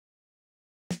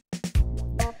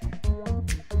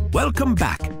Welcome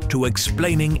back to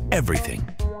Explaining Everything,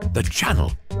 the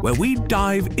channel where we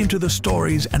dive into the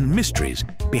stories and mysteries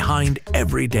behind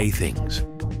everyday things.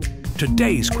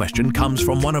 Today's question comes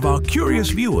from one of our curious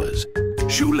viewers,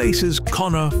 Shoelaces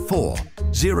Connor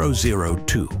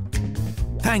 4002.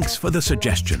 Thanks for the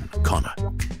suggestion, Connor.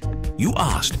 You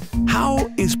asked, how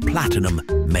is platinum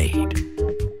made?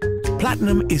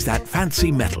 Platinum is that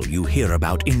fancy metal you hear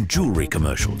about in jewelry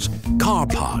commercials, car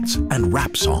parts, and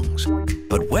rap songs.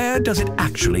 But where does it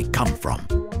actually come from?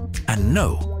 And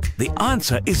no, the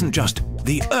answer isn't just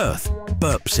the Earth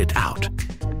burps it out.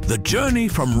 The journey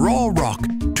from raw rock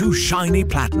to shiny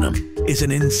platinum is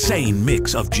an insane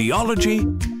mix of geology,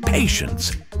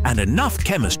 patience, and enough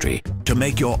chemistry to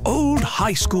make your old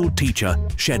high school teacher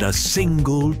shed a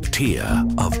single tear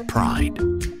of pride.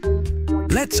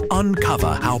 Let's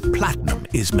uncover how platinum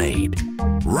is made,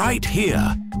 right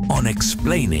here on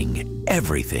Explaining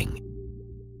Everything.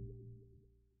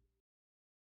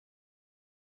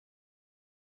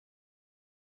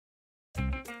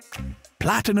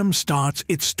 Platinum starts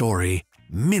its story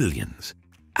millions,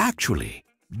 actually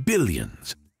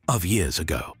billions of years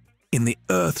ago, in the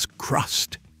Earth's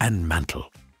crust and mantle.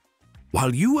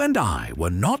 While you and I were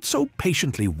not so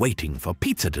patiently waiting for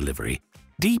pizza delivery,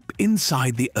 deep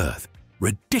inside the Earth,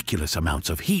 ridiculous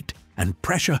amounts of heat and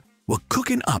pressure were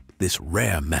cooking up this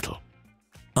rare metal.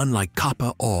 Unlike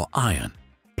copper or iron,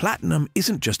 platinum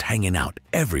isn't just hanging out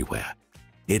everywhere.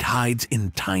 It hides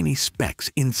in tiny specks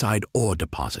inside ore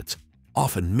deposits,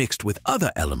 often mixed with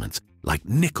other elements like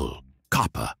nickel,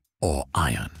 copper, or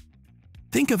iron.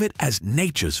 Think of it as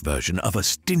nature's version of a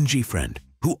stingy friend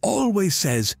who always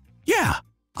says, "Yeah,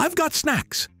 I've got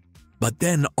snacks," but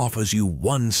then offers you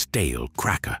one stale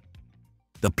cracker.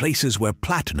 The places where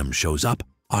platinum shows up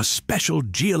are special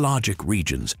geologic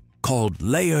regions called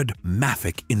layered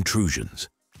mafic intrusions.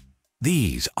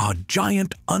 These are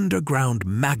giant underground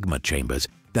magma chambers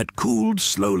that cooled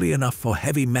slowly enough for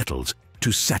heavy metals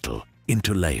to settle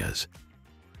into layers.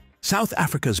 South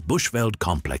Africa's Bushveld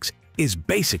complex is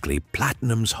basically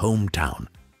platinum's hometown,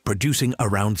 producing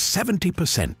around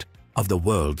 70% of the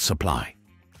world's supply.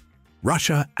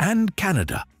 Russia and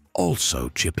Canada also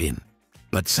chip in,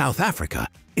 but South Africa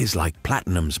is like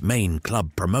platinum's main club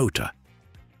promoter.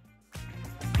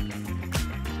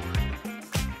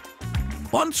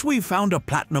 Once we've found a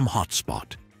platinum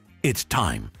hotspot, it's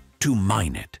time to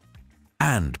mine it.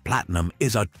 And platinum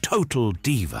is a total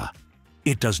diva.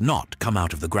 It does not come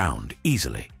out of the ground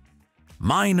easily.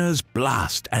 Miners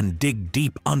blast and dig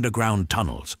deep underground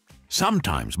tunnels,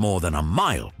 sometimes more than a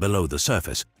mile below the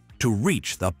surface, to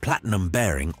reach the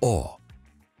platinum-bearing ore.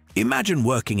 Imagine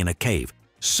working in a cave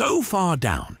so far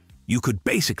down you could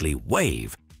basically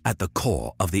wave at the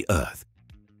core of the Earth.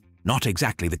 Not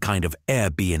exactly the kind of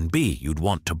Airbnb you'd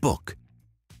want to book.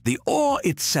 The ore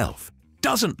itself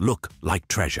doesn't look like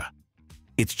treasure.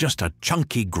 It's just a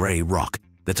chunky gray rock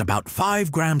that's about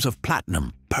 5 grams of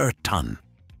platinum per ton.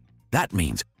 That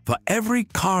means for every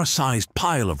car-sized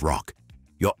pile of rock,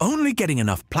 you're only getting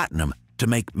enough platinum to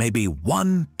make maybe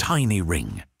one tiny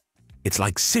ring. It's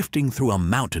like sifting through a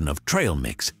mountain of trail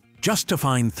mix just to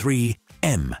find 3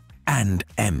 M and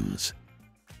M's.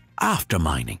 After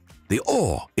mining, the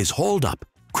ore is hauled up,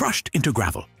 crushed into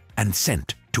gravel, and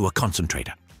sent to a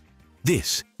concentrator.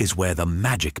 This is where the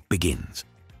magic begins.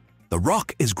 The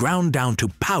rock is ground down to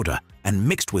powder and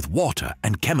mixed with water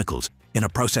and chemicals in a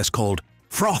process called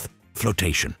froth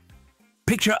flotation.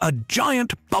 Picture a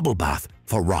giant bubble bath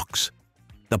for rocks.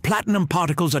 The platinum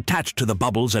particles attach to the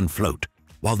bubbles and float,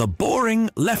 while the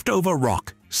boring leftover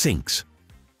rock sinks.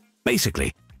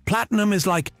 Basically, platinum is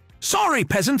like, "Sorry,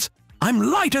 peasants, I'm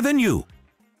lighter than you."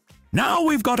 Now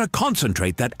we've got a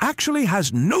concentrate that actually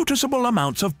has noticeable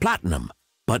amounts of platinum,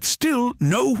 but still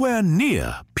nowhere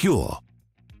near pure.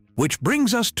 Which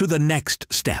brings us to the next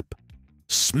step,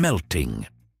 smelting.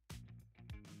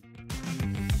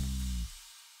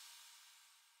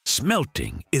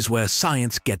 Smelting is where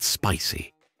science gets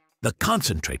spicy. The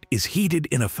concentrate is heated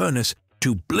in a furnace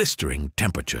to blistering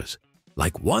temperatures,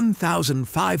 like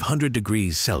 1,500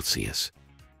 degrees Celsius.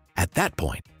 At that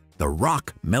point, the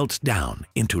rock melts down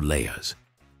into layers.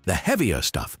 The heavier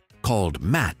stuff, called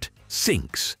matte,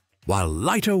 sinks, while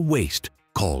lighter waste,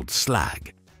 called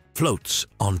slag, floats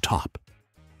on top.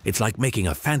 It's like making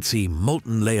a fancy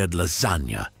molten-layered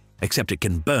lasagna, except it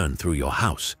can burn through your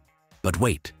house. But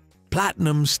wait,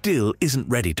 platinum still isn't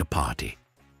ready to party.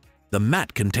 The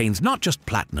matte contains not just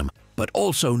platinum, but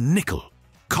also nickel,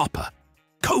 copper,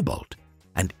 cobalt,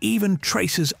 and even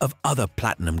traces of other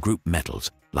platinum group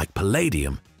metals like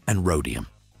palladium and rhodium.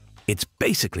 It's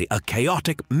basically a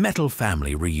chaotic metal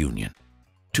family reunion.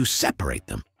 To separate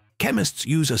them, chemists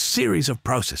use a series of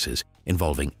processes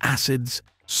involving acids,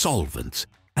 solvents,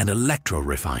 and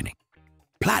electro-refining.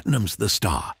 Platinum's the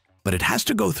star, but it has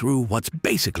to go through what's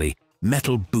basically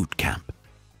metal boot camp,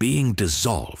 being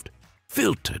dissolved,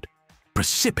 filtered,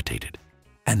 precipitated,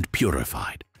 and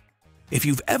purified. If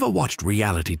you've ever watched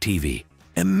reality TV,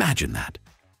 imagine that,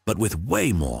 but with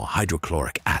way more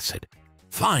hydrochloric acid.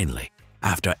 Finally,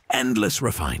 after endless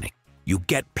refining, you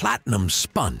get platinum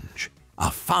sponge, a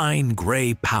fine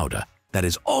gray powder that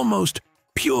is almost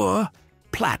pure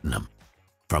platinum.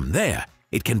 From there,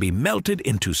 it can be melted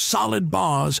into solid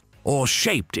bars or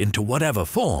shaped into whatever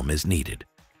form is needed.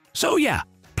 So yeah,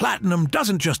 platinum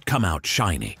doesn't just come out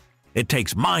shiny. It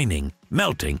takes mining,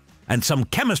 melting, and some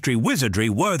chemistry wizardry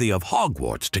worthy of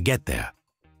Hogwarts to get there.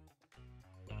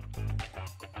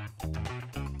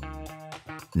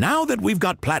 Now that we've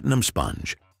got platinum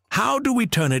sponge, how do we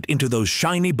turn it into those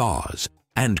shiny bars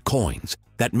and coins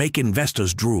that make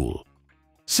investors drool?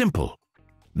 Simple.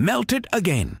 Melt it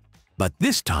again, but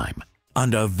this time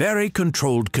under very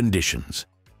controlled conditions.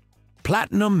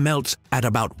 Platinum melts at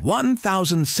about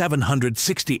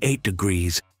 1,768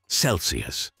 degrees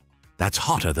Celsius. That's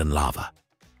hotter than lava.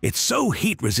 It's so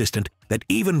heat-resistant that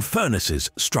even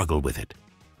furnaces struggle with it.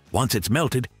 Once it's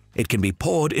melted, it can be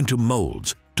poured into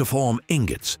molds to form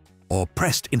ingots or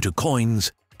pressed into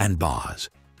coins and bars.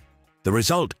 The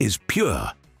result is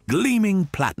pure, gleaming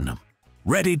platinum,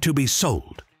 ready to be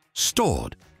sold,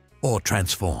 stored, or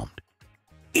transformed.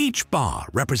 Each bar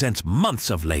represents months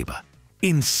of labor,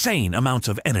 insane amounts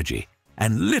of energy,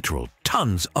 and literal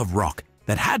tons of rock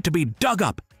that had to be dug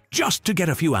up just to get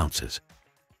a few ounces.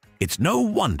 It's no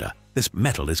wonder this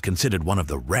metal is considered one of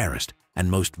the rarest and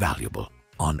most valuable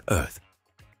on Earth.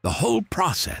 The whole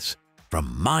process,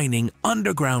 from mining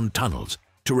underground tunnels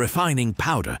to refining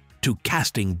powder to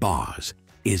casting bars,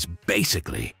 is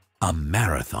basically a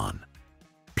marathon.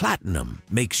 Platinum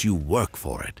makes you work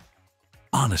for it.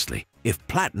 Honestly, if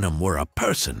platinum were a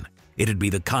person, it'd be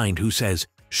the kind who says,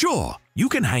 "Sure, you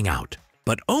can hang out,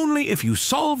 but only if you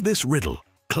solve this riddle,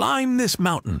 climb this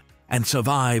mountain, and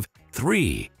survive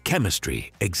 3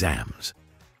 chemistry exams."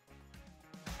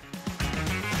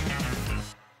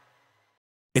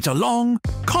 It's a long,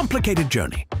 complicated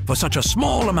journey for such a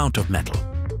small amount of metal.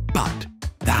 But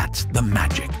that's the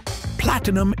magic.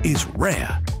 Platinum is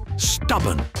rare,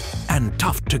 stubborn, and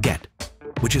tough to get,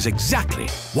 which is exactly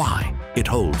why it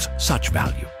holds such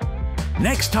value.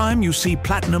 Next time you see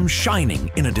platinum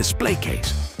shining in a display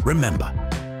case, remember,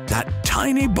 that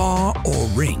tiny bar or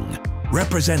ring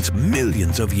represents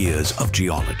millions of years of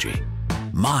geology,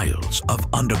 miles of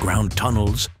underground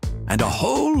tunnels, and a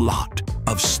whole lot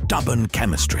of stubborn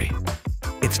chemistry.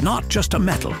 It's not just a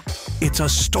metal, it's a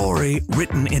story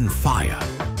written in fire,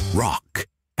 rock,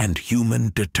 and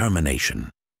human determination.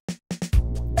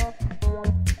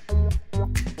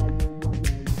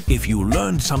 If you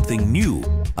learned something new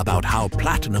about how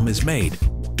platinum is made,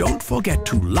 don't forget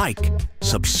to like,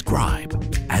 subscribe,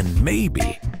 and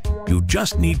maybe you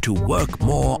just need to work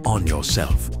more on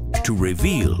yourself to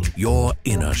reveal your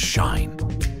inner shine.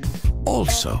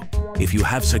 Also, if you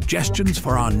have suggestions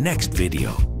for our next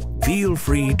video, feel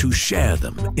free to share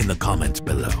them in the comments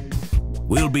below.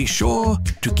 We'll be sure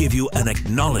to give you an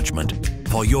acknowledgement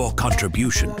for your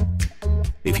contribution.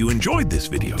 If you enjoyed this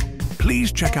video,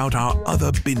 please check out our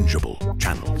other bingeable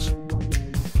channels.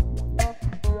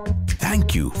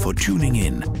 Thank you for tuning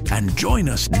in, and join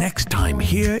us next time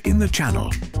here in the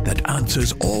channel that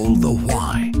answers all the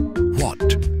why,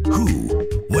 what, who,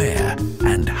 where,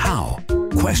 and how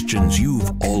questions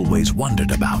you've always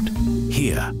wondered about,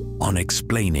 here on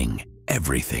Explaining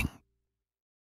Everything.